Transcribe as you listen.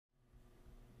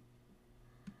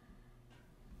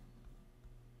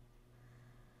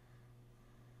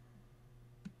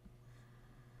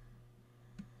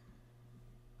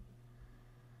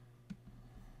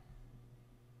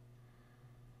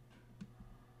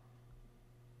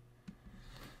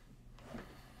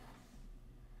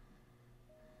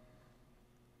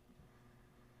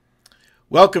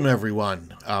Welcome,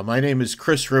 everyone. My name is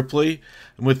Chris Ripley.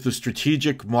 I'm with the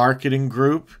Strategic Marketing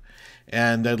Group,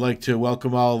 and I'd like to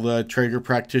welcome all the Traeger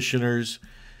practitioners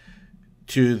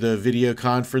to the video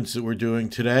conference that we're doing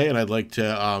today. And I'd like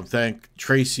to thank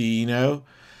Tracy Eno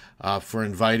for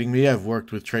inviting me. I've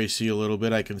worked with Tracy a little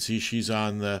bit. I can see she's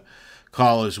on the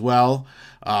call as well.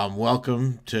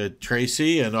 Welcome to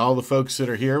Tracy and all the folks that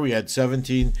are here. We had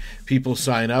 17 people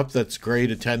sign up. That's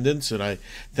great attendance, and I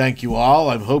thank you all.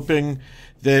 I'm hoping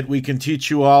that we can teach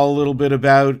you all a little bit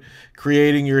about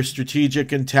creating your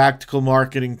strategic and tactical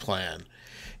marketing plan.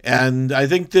 And I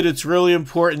think that it's really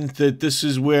important that this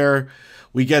is where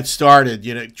we get started.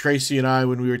 You know, Tracy and I,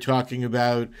 when we were talking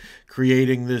about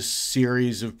creating this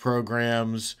series of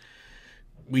programs,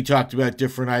 we talked about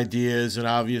different ideas, and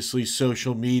obviously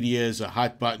social media is a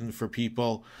hot button for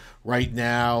people right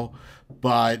now.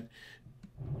 But,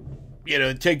 you know,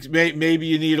 it takes maybe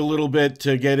you need a little bit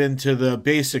to get into the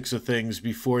basics of things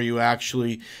before you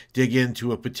actually dig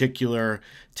into a particular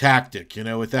tactic. You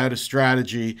know, without a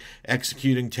strategy,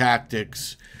 executing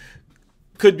tactics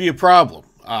could be a problem.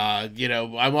 You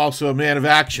know, I'm also a man of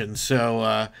action,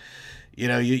 so you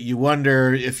know, you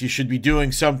wonder if you should be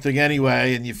doing something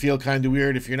anyway, and you feel kind of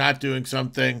weird if you're not doing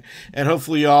something. And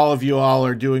hopefully all of you all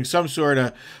are doing some sort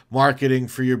of marketing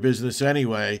for your business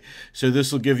anyway. So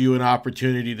this will give you an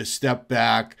opportunity to step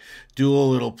back, do a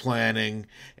little planning.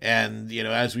 And, you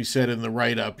know, as we said in the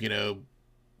write-up, you know,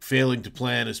 failing to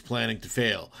plan is planning to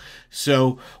fail.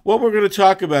 So what we're going to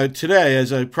talk about today,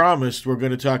 as I promised, we're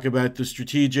going to talk about the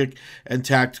strategic and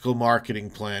tactical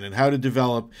marketing plan and how to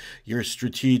develop your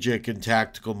strategic and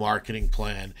tactical marketing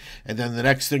plan. And then the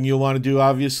next thing you'll want to do,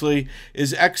 obviously,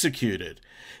 is execute it.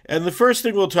 And the first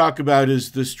thing we'll talk about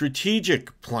is the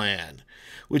strategic plan,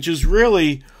 which is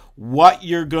really what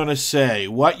you're going to say,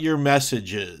 what your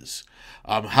message is,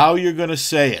 how you're going to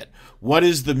say it, what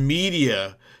is the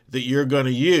media that you're going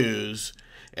to use,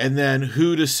 and then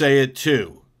who to say it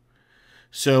to.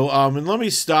 So, and let me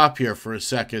stop here for a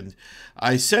second.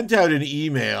 I sent out an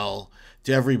email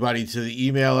to everybody to the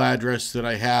email address that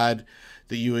I had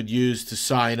that you would use to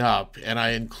sign up, and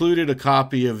I included a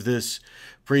copy of this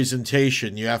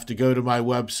presentation. You have to go to my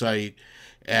website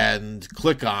and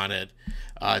click on it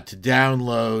to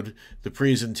download the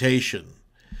presentation.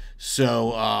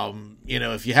 So, you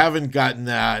know, if you haven't gotten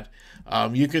that,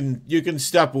 you can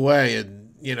step away,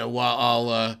 and, you know, while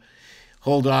I'll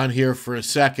hold on here for a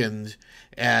second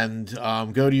and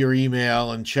go to your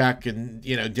email and check and,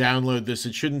 you know, download this.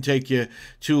 It shouldn't take you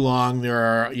too long.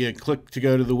 You click to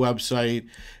go to the website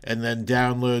and then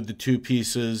download the two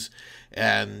pieces,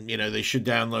 and, you know, they should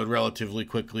download relatively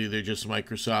quickly. They're just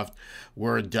Microsoft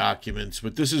Word documents.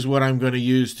 But this is what I'm going to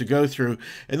use to go through,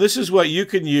 and this is what you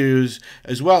can use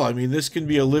as well. I mean, this can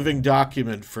be a living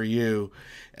document for you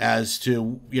as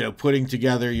to, you know, putting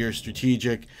together your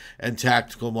strategic and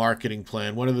tactical marketing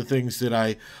plan. One of the things that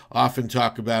I often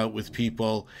talk about with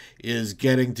people is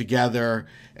getting together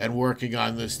and working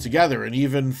on this together. And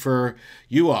even for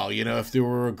you all, you know, if there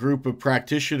were a group of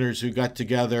practitioners who got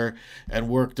together and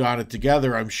worked on it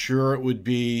together, I'm sure it would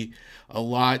be a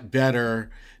lot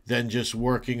better than just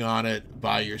working on it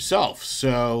by yourself.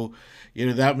 So, you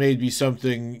know, that may be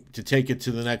something to take it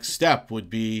to the next step, would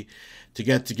be to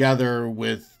get together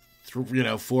with, you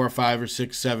know, 4 or 5 or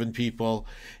 6, 7 people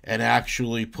and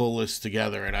actually pull this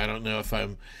together. And I don't know if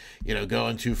I'm, you know,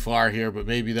 going too far here, but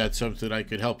maybe that's something I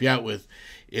could help you out with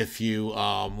if you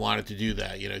wanted to do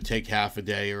that. You know, take half a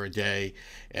day or a day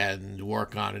and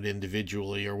work on it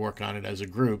individually or work on it as a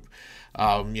group.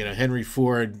 You know, Henry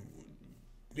Ford,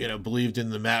 you know, believed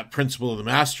in the principle of the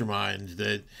mastermind,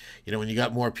 that, you know, when you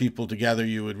got more people together,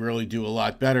 you would really do a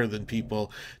lot better than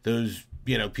those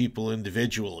people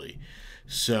individually.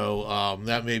 So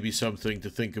that may be something to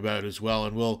think about as well.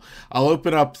 And I'll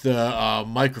open up the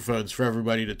microphones for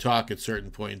everybody to talk at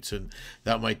certain points, and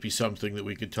that might be something that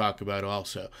we could talk about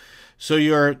also. So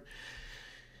your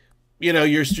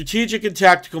strategic and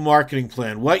tactical marketing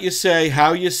plan, what you say,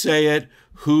 how you say it,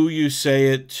 who you say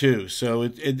it to. So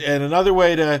and another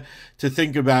way to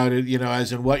think about it, you know,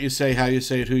 as in what you say, how you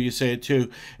say it, who you say it to,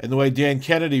 and the way Dan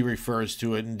Kennedy refers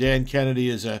to it. And Dan Kennedy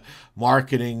is a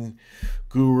marketing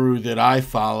guru that I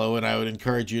follow, and I would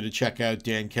encourage you to check out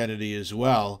Dan Kennedy as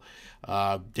well.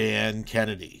 Dan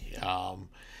Kennedy.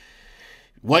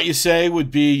 What you say would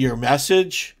be your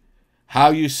message. How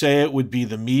you say it would be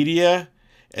the media.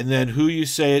 And then who you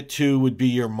say it to would be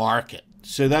your market.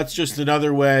 So that's just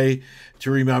another way to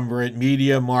remember it: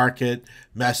 media, market,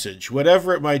 message.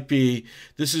 Whatever it might be,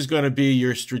 this is going to be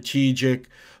your strategic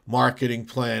marketing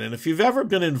plan. And if you've ever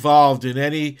been involved in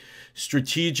any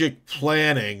strategic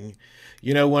planning,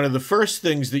 one of the first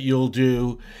things that you'll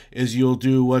do is you'll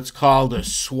do what's called a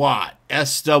SWOT.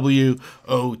 SWOT,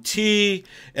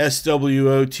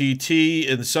 SWOTT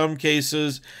in some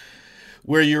cases,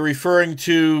 where you're referring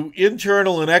to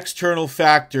internal and external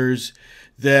factors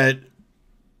that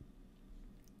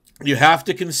you have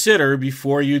to consider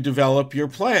before you develop your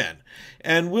plan.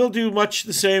 And we'll do much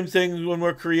the same thing when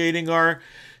we're creating our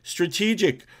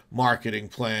strategic marketing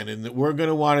plan, and that we're going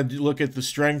to want to look at the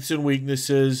strengths and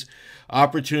weaknesses,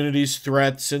 opportunities,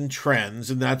 threats, and trends.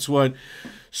 And that's what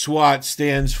SWOT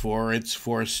stands for. It's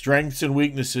for strengths and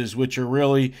weaknesses, which are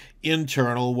really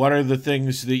internal. What are the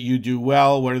things that you do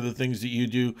well? What are the things that you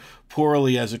do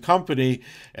poorly as a company?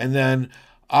 And then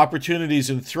opportunities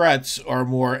and threats are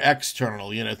more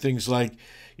external. Things like,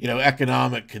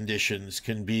 economic conditions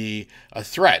can be a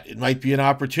threat. It might be an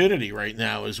opportunity right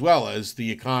now as well as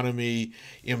the economy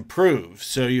improves.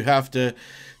 So you have to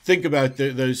think about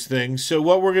those things. So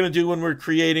what we're going to do when we're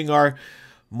creating our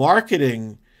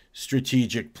marketing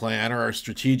strategic plan or our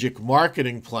strategic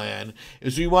marketing plan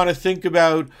is we want to think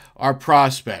about our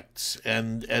prospects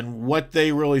and what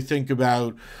they really think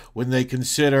about when they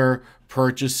consider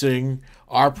purchasing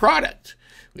our product.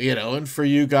 And for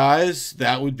you guys,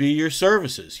 that would be your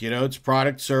services. It's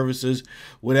product, services,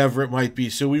 whatever it might be.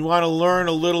 So we want to learn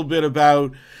a little bit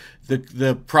about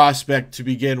the prospect to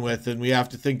begin with, and we have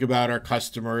to think about our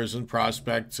customers and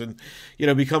prospects and,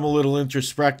 become a little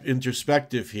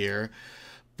introspective here.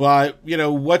 But,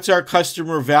 what's our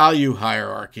customer value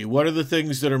hierarchy? What are the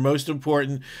things that are most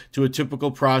important to a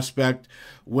typical prospect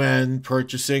when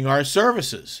purchasing our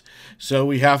services? So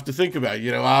we have to think about,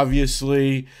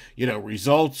 obviously,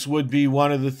 results would be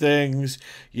one of the things.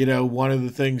 One of the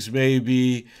things may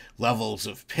be levels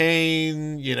of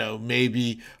pain,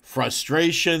 maybe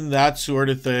frustration, that sort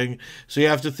of thing. So you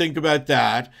have to think about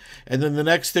that. And then the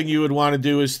next thing you would want to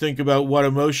do is think about what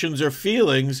emotions or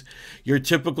feelings your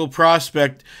typical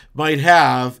prospect might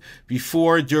have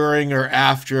before, during, or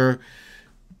after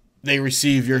they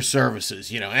receive your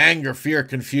services. Anger, fear,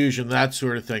 confusion, that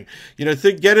sort of thing.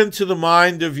 Get into the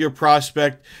mind of your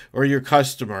prospect or your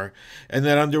customer, and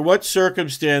then under what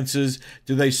circumstances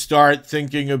do they start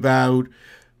thinking about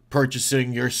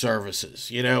purchasing your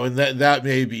services? And that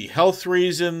may be health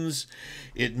reasons.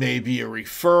 It may be a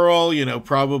referral.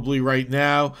 Probably right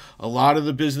now, a lot of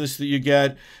the business that you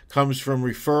get comes from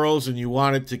referrals, and you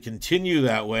want it to continue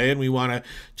that way. And we want to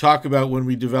talk about, when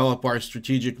we develop our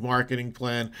strategic marketing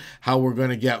plan, how we're going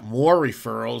to get more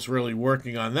referrals, really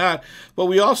working on that. But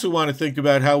we also want to think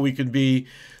about how we can be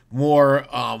more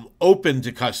open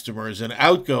to customers and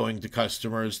outgoing to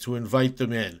customers to invite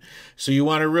them in. So you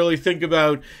want to really think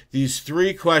about these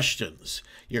three questions: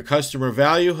 your customer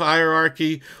value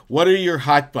hierarchy, what are your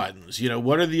hot buttons,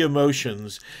 what are the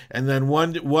emotions, and then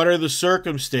what are the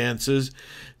circumstances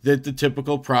that the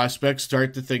typical prospects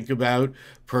start to think about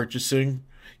purchasing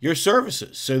your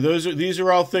services. So these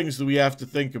are all things that we have to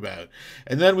think about.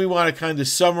 And then we want to kind of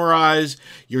summarize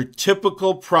your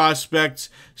typical prospect's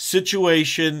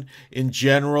situation in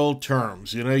general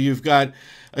terms. You've got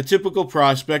a typical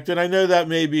prospect, and I know that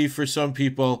may be for some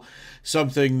people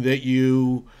something that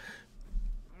you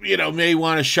may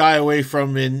want to shy away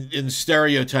from in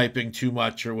stereotyping too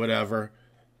much or whatever.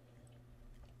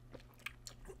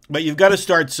 But you've got to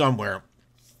start somewhere.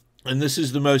 And this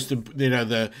is the most,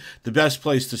 the best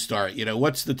place to start.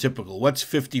 What's the typical? What's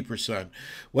 50%?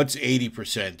 What's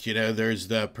 80%? There's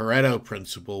the Pareto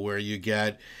principle, where you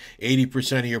get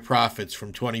 80% of your profits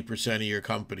from 20% of your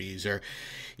companies, or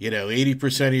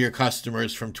 80% of your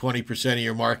customers from 20% of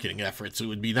your marketing efforts. It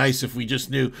would be nice if we just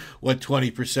knew what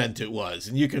 20% it was,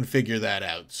 and you can figure that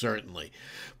out, certainly.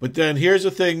 But then here's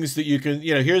the things that you can,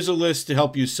 here's a list to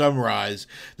help you summarize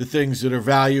the things that are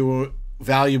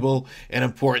valuable and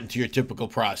important to your typical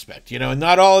prospect. And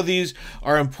not all of these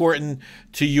are important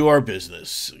to your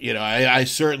business. I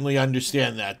certainly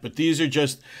understand that, but these are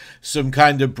just some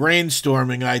kind of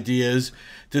brainstorming ideas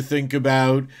to think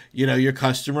about, your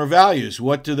customer values.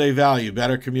 What do they value?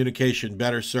 Better communication,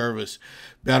 better service,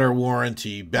 better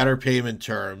warranty, better payment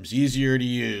terms, easier to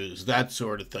use, that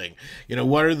sort of thing.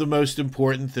 What are the most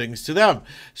important things to them?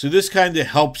 So this kind of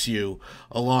helps you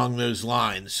along those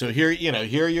lines. So here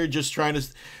you're just trying to,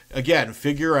 again,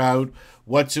 figure out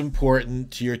what's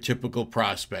important to your typical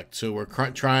prospect. So we're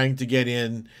trying to get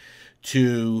in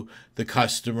to the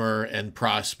customer and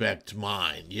prospect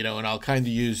mind, and I'll kind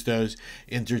of use those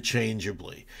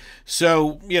interchangeably.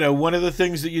 So, one of the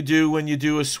things that you do when you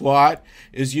do a SWOT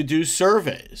is you do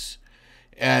surveys.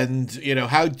 and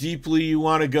how deeply you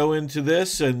want to go into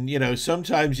this. And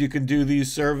sometimes you can do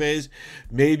these surveys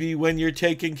maybe when you're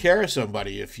taking care of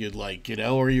somebody, if you'd like,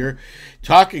 or you're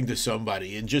talking to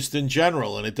somebody, and just in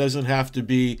general. And it doesn't have to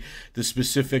be the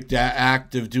specific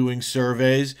act of doing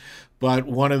surveys. But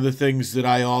one of the things that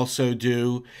I also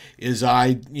do is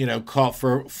I call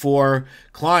for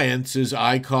clients, is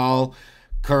I call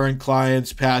current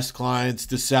clients, past clients,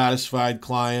 dissatisfied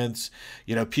clients,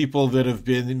 people that have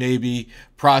been maybe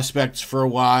prospects for a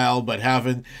while but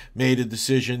haven't made a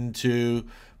decision to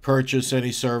purchase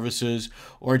any services,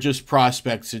 or just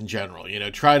prospects in general.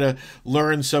 Try to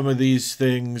learn some of these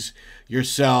things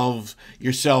yourself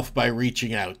by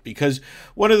reaching out. Because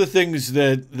one of the things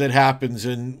that happens,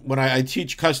 and when I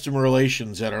teach customer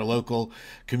relations at our local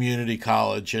community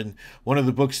college, and one of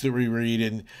the books that we read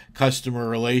in customer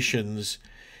relations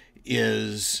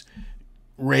is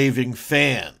Raving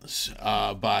Fans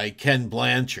by Ken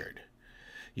Blanchard.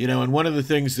 And one of the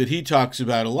things that he talks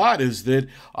about a lot is that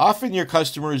often your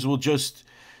customers will just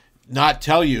not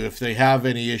tell you if they have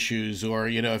any issues, or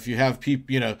if you have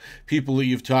people that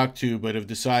you've talked to but have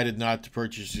decided not to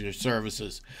purchase your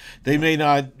services. They may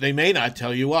not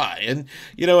tell you why. And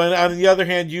and on the other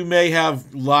hand, you may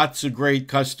have lots of great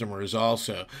customers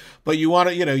also, but you want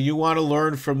to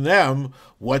learn from them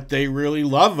what they really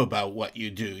love about what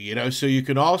you do. So you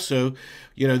can also,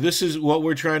 this is what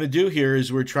we're trying to do here,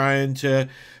 is we're trying to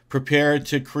prepare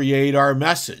to create our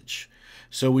message.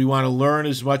 So we want to learn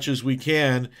as much as we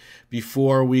can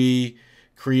before we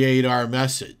create our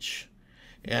message.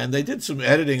 And they did some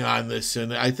editing on this,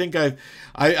 and I think I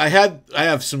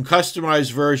have some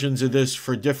customized versions of this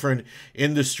for different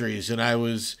industries, and I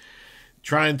was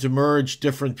trying to merge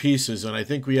different pieces, and I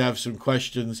think we have some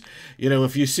questions.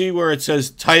 If you see where it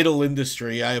says title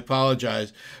industry, I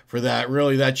apologize for that.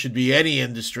 Really, that should be any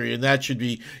industry, and that should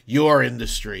be your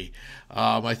industry.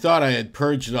 I thought I had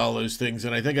purged all those things,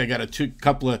 and I think I got a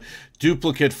couple of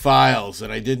duplicate files,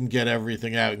 and I didn't get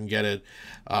everything out and get it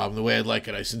the way I'd like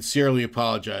it. I sincerely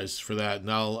apologize for that,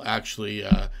 and I'll actually,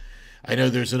 I know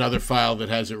there's another file that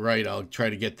has it right. I'll try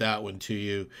to get that one to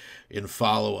you in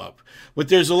follow-up. But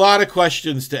there's a lot of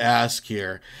questions to ask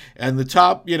here, and the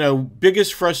top,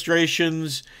 biggest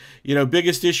frustrations,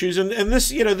 biggest issues, and this,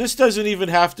 this doesn't even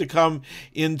have to come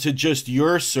into just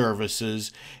your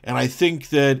services. And I think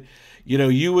that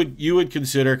you would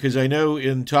consider, because I know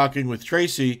in talking with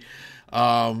Tracy,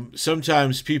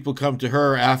 sometimes people come to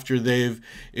her after they've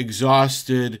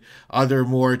exhausted other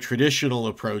more traditional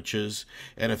approaches.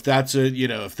 And if that's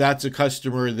a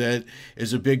customer that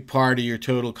is a big part of your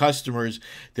total customers,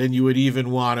 then you would even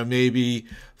want to maybe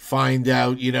find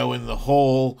out, in the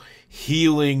whole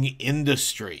healing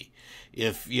industry,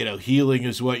 if healing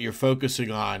is what you're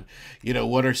focusing on,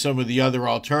 what are some of the other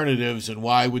alternatives, and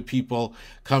why would people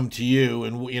come to you?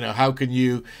 And how can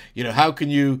you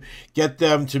get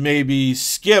them to maybe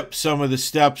skip some of the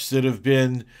steps that have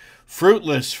been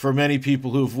fruitless for many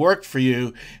people who've worked for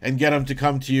you, and get them to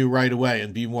come to you right away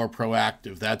and be more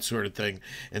proactive, that sort of thing,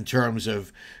 in terms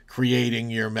of creating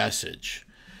your message.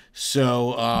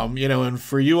 So, and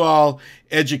for you all,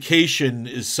 education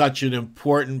is such an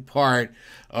important part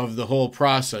of the whole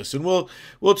process. And we'll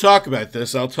talk about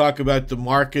this. I'll talk about the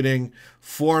marketing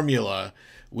formula,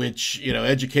 which,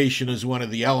 education is one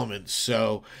of the elements.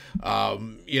 So,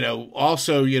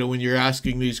 also, when you're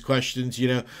asking these questions,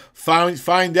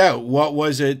 find out what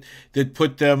was it that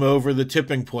put them over the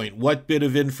tipping point. What bit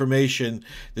of information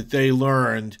that they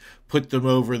learned put them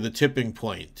over the tipping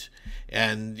point.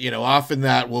 And, often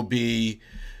that will be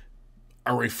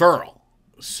a referral.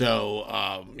 So,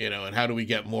 and how do we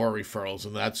get more referrals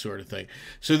and that sort of thing.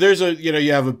 So there's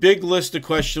you have a big list of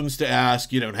questions to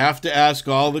ask. You don't have to ask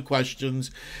all the questions,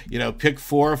 pick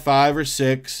 4 or 5 or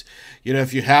 6.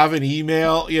 If you have an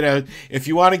email, if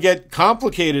you want to get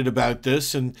complicated about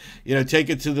this and, take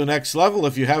it to the next level,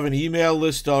 if you have an email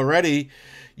list already,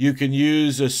 you can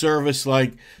use a service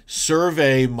like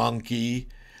SurveyMonkey.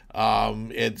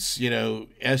 It's,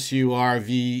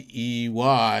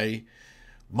 SURVEY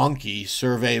monkey,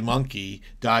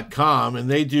 surveymonkey.com,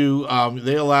 and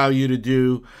they allow you to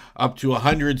do up to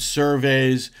 100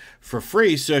 surveys for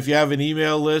free. So if you have an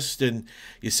email list and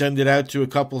you send it out to a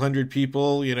couple hundred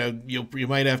people, you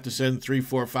might have to send 300,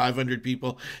 400, 500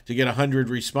 people to get 100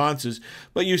 responses.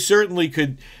 But you certainly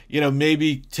could,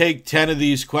 maybe take 10 of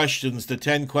these questions, the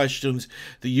 10 questions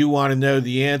that you want to know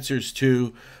the answers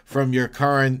to from your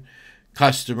current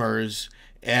customers,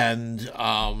 and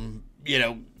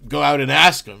go out and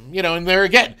ask them, and there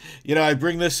again, I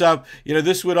bring this up,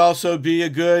 this would also be a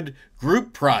good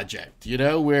group project,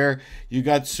 where you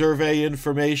got survey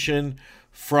information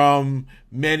from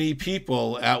many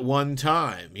people at one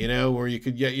time, where you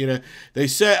could get, they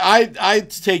say I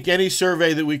take any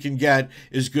survey that we can get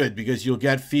is good because you'll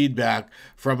get feedback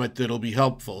from it that'll be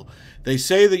helpful. They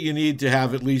say that you need to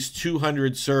have at least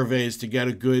 200 surveys to get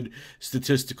a good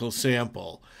statistical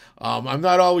sample. I'm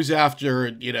not always after,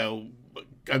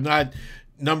 I'm not,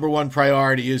 number one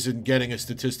priority isn't getting a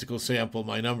statistical sample.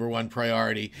 My number one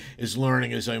priority is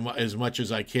learning as much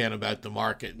as I can about the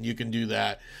market. And you can do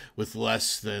that with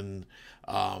less than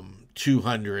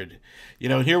 200.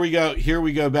 And here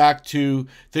we go back to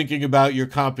thinking about your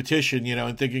competition,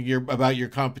 and thinking about your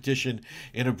competition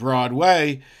in a broad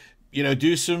way.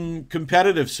 Do some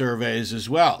competitive surveys as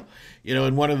well.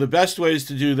 And one of the best ways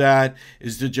to do that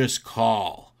is to just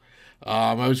call.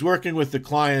 I was working with the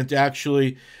client.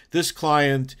 Actually, this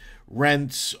client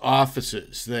rents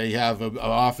offices. They have an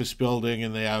office building,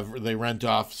 and they rent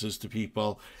offices to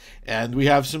people. And we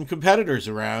have some competitors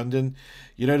around. And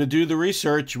to do the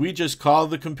research, we just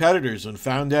called the competitors and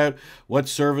found out what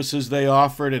services they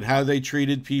offered and how they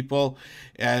treated people.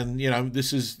 And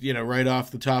this is right off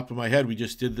the top of my head. We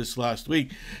just did this last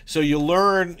week. So you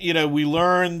learn. We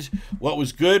learned what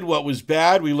was good, what was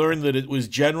bad. We learned that it was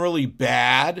generally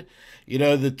bad.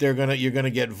 That you're gonna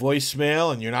get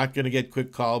voicemail and you're not gonna get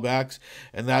quick callbacks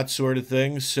and that sort of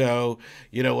thing. So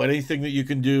anything that you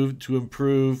can do to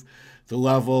improve the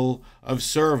level of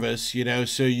service,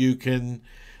 so you can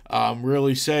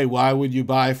really say, why would you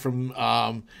buy from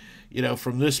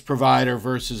from this provider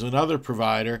versus another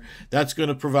provider? That's going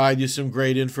to provide you some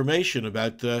great information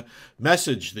about the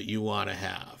message that you want to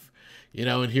have.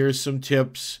 And here's some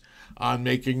tips on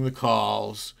making the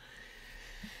calls.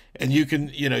 And you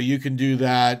can do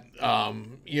that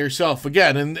yourself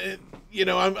again. And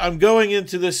I'm going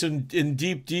into this in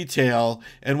deep detail.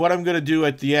 And what I'm going to do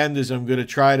at the end is I'm going to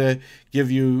try to give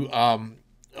you a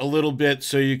little bit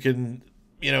so you can,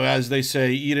 as they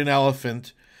say, eat an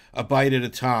elephant a bite at a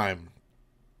time,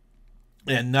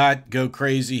 and not go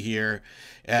crazy here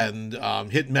and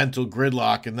hit mental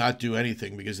gridlock and not do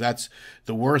anything, because that's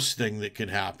the worst thing that can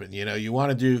happen. You want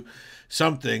to do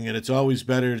something, and it's always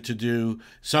better to do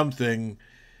something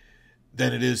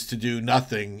than it is to do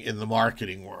nothing in the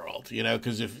marketing world,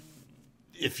 because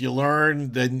if you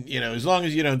learn, then, as long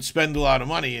as you don't spend a lot of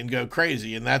money and go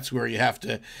crazy, and that's where you have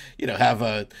to, have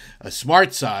a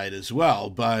smart side as well.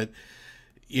 But,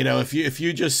 if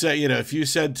you just say, if you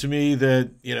said to me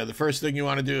that, the first thing you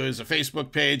want to do is a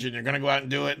Facebook page and you're going to go out and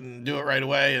do it right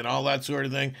away and all that sort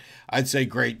of thing, I'd say,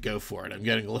 great, go for it. I'm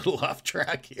getting a little off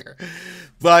track here.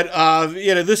 But,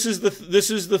 this is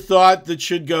the thought that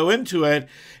should go into it.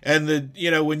 And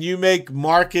when you make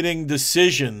marketing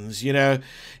decisions, and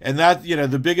that,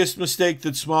 the biggest mistake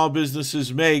that small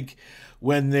businesses make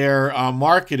when they're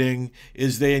marketing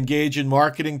is they engage in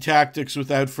marketing tactics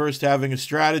without first having a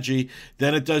strategy.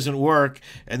 Then it doesn't work.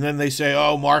 And then they say,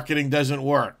 oh, marketing doesn't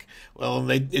work. Well,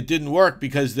 it didn't work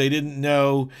because they didn't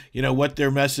know, what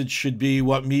their message should be,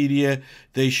 what media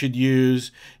they should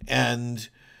use, and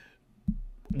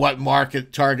what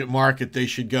target market they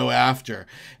should go after.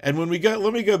 And let me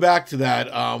go back to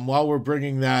that while we're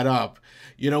bringing that up.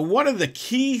 One of the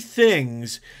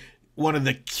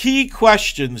key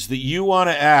questions that you want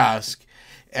to ask,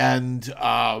 and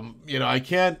I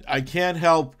can't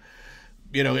help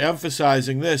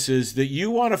emphasizing this, is that you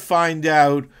want to find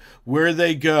out where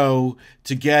they go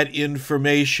to get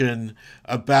information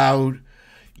about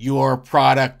your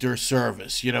product or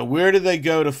service. Where do they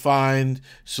go to find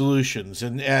solutions?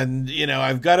 And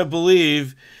I've got to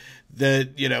believe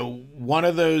that, one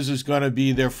of those is going to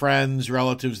be their friends,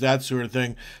 relatives, that sort of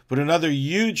thing. But another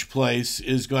huge place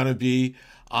is going to be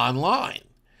online,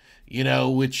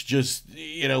 which just,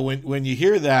 when you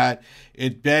hear that,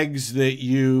 it begs that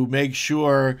you make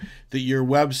sure that your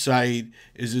website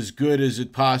is as good as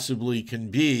it possibly can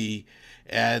be,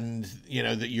 and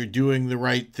that you're doing the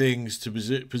right things to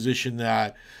position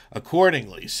that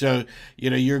accordingly. So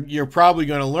you're probably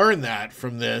going to learn that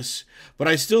from this, but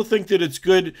I still think that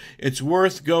it's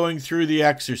worth going through the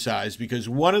exercise, because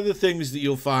one of the things that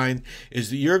you'll find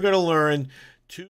is that you're going to learn